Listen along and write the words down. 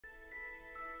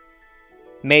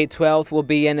May 12th will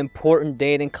be an important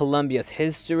date in Colombia's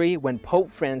history when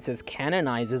Pope Francis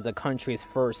canonizes the country's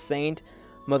first saint,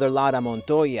 Mother Laura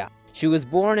Montoya. She was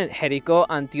born in Jericho,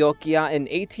 Antioquia in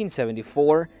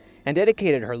 1874 and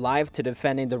dedicated her life to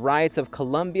defending the rights of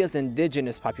Colombia's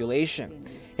indigenous population.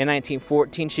 In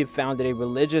 1914, she founded a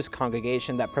religious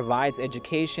congregation that provides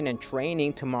education and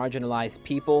training to marginalized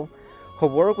people. Her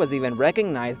work was even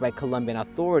recognized by Colombian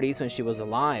authorities when she was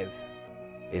alive.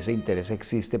 Ese interés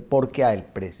existe porque el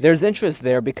presidente. There's interest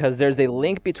there because there's a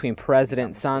link between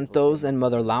President Santos and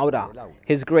Mother Laura.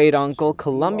 His great-uncle,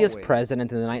 Colombia's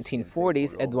president in the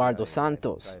 1940s, Eduardo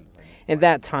Santos. In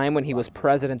that time, when he was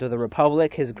president of the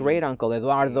republic, his great-uncle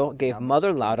Eduardo gave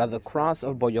Mother Laura the Cross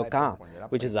of Boyacá,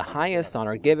 which is the highest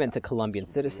honor given to Colombian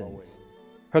citizens.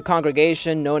 Her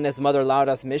congregation, known as Mother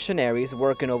Laura's Missionaries,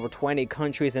 work in over 20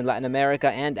 countries in Latin America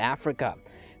and Africa.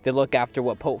 They look after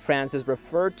what Pope Francis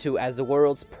referred to as the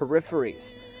world's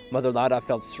peripheries. Mother Laura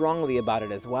felt strongly about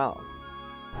it as well.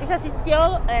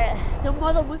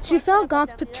 She felt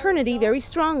God's paternity very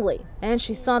strongly, and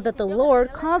she saw that the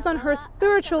Lord called on her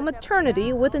spiritual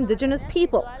maternity with indigenous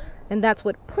people, and that's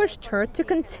what pushed her to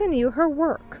continue her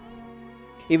work.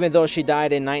 Even though she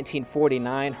died in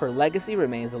 1949, her legacy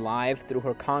remains alive through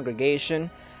her congregation,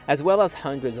 as well as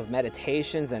hundreds of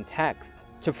meditations and texts.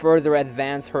 To further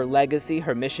advance her legacy,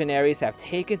 her missionaries have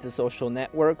taken to social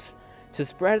networks to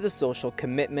spread the social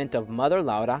commitment of Mother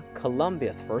Laura,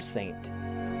 Colombia's first saint.